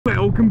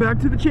Welcome back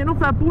to the channel,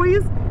 Fat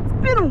Boys. It's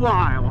been a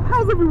while.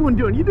 How's everyone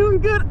doing? You doing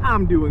good?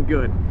 I'm doing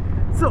good.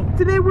 So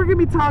today we're going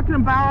to be talking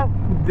about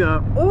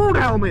the old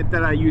helmet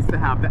that I used to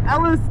have, the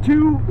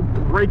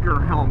LS2 breaker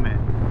helmet.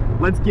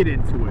 Let's get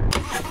into it.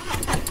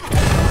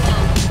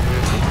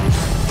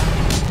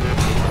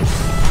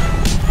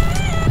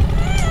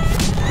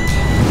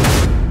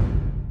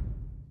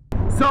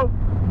 So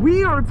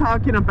we are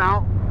talking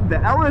about the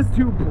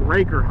LS2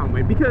 breaker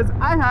helmet because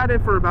I had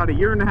it for about a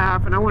year and a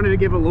half and I wanted to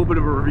give a little bit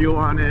of a review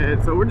on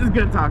it. So we're just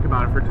going to talk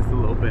about it for just a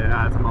little bit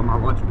as I'm on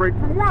my lunch break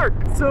from work.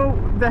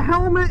 So the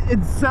helmet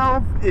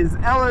itself is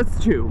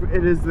LS2.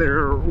 It is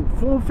their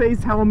full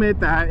face helmet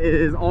that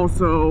is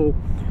also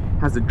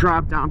has a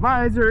drop down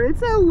visor.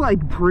 It's a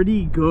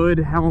pretty good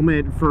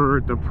helmet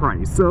for the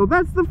price. So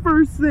that's the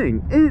first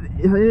thing. It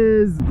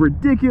is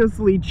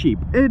ridiculously cheap.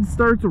 It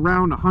starts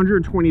around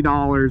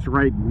 $120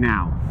 right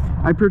now.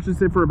 I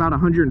purchased it for about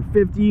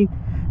 $150,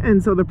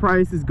 and so the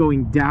price is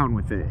going down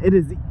with it. It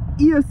is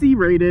ESC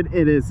rated.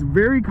 It is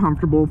very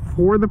comfortable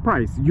for the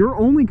price. You're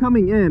only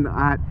coming in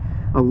at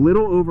a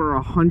little over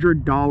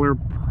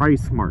 $100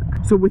 price mark.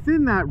 So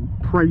within that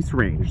price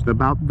range, a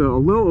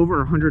little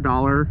over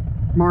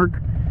 $100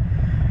 mark,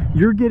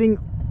 you're getting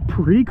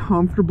pretty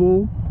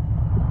comfortable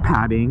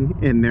padding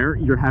in there.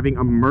 You're having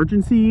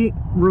emergency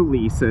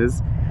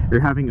releases.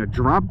 You're having a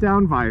drop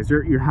down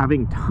visor. You're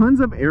having tons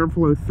of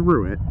airflow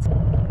through it.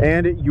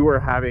 And you are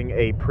having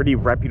a pretty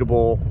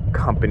reputable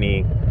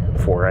company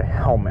for a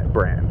helmet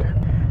brand.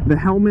 The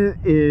helmet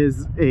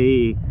is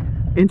a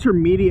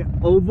intermediate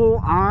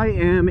oval. I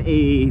am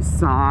a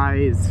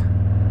size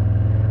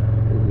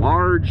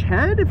large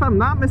head, if I'm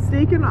not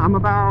mistaken. I'm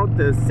about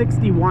the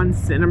 61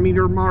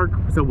 centimeter mark,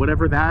 so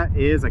whatever that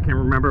is, I can't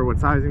remember what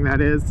sizing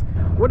that is.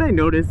 What I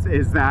noticed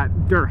is that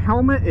their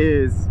helmet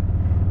is,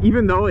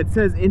 even though it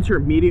says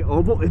intermediate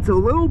oval, it's a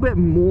little bit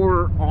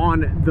more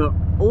on the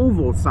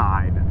oval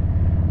side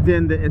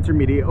than the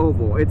intermediate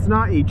oval. It's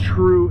not a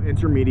true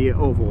intermediate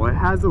oval. It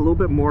has a little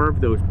bit more of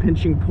those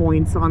pinching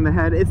points on the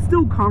head. It's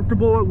still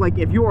comfortable. Like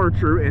if you are a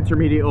true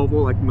intermediate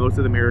oval, like most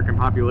of the American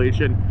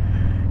population,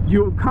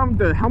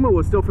 the helmet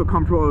will still feel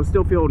comfortable. It will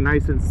still feel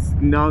nice and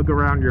snug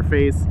around your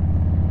face,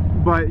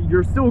 but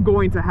you're still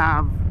going to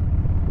have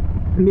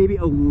maybe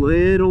a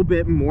little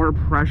bit more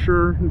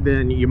pressure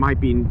than you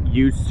might be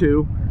used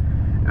to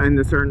in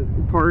the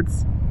certain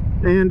parts.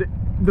 And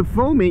the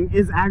foaming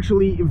is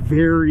actually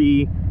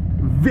very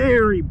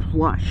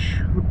plush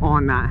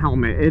on that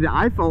helmet.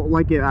 I felt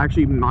like it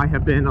actually might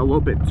have been a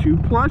little bit too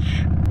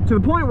plush, to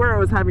the point where I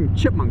was having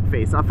chipmunk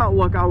face. I felt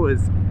like I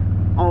was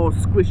all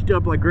squished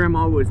up, like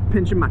grandma was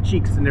pinching my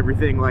cheeks and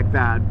everything like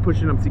that,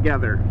 pushing them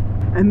together.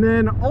 And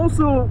then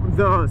also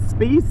the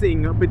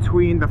spacing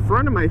between the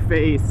front of my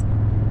face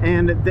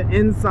and the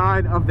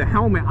inside of the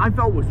helmet, I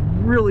felt was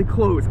really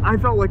close. I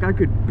felt like I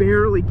could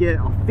barely get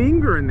a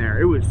finger in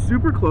there. It was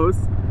super close,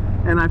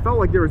 and I felt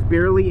like there was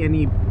barely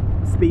any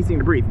spacing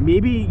to breathe.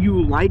 Maybe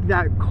you like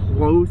that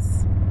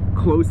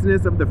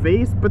closeness of the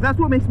face, but that's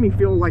what makes me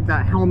feel like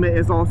that helmet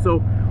is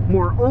also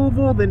more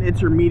oval than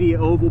intermediate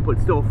oval, but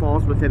still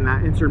falls within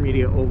that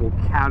intermediate oval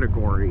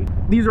category.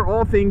 These are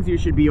all things you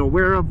should be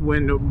aware of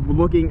when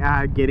looking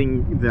at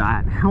getting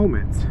that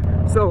helmet.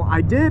 So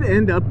I did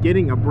end up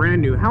getting a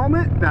brand new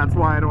helmet. That's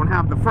why I don't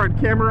have the front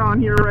camera on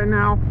here right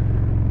now,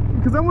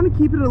 because I want to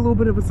keep it a little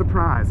bit of a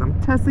surprise. I'm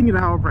testing it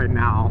out right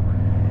now.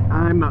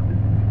 I'm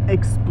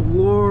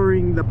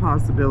exploring the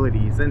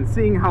possibilities and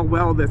seeing how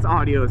well this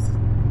audio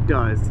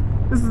does.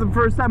 This is the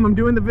first time I'm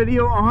doing the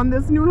video on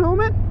this new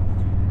helmet,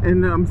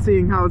 and I'm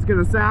seeing how it's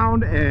gonna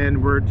sound,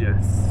 and we're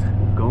just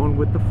going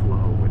with the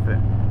flow with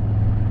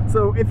it.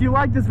 So if you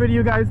like this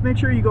video, guys, make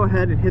sure you go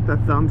ahead and hit the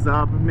thumbs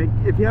up.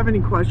 If you have any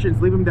questions,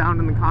 leave them down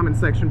in the comment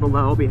section below.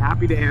 I'll be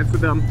happy to answer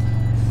them.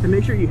 And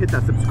make sure you hit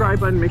that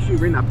subscribe button. Make sure you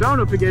ring that bell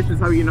notification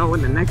so you know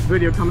when the next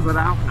video comes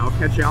out, and I'll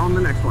catch you all in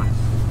the next one.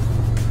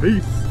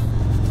 Peace.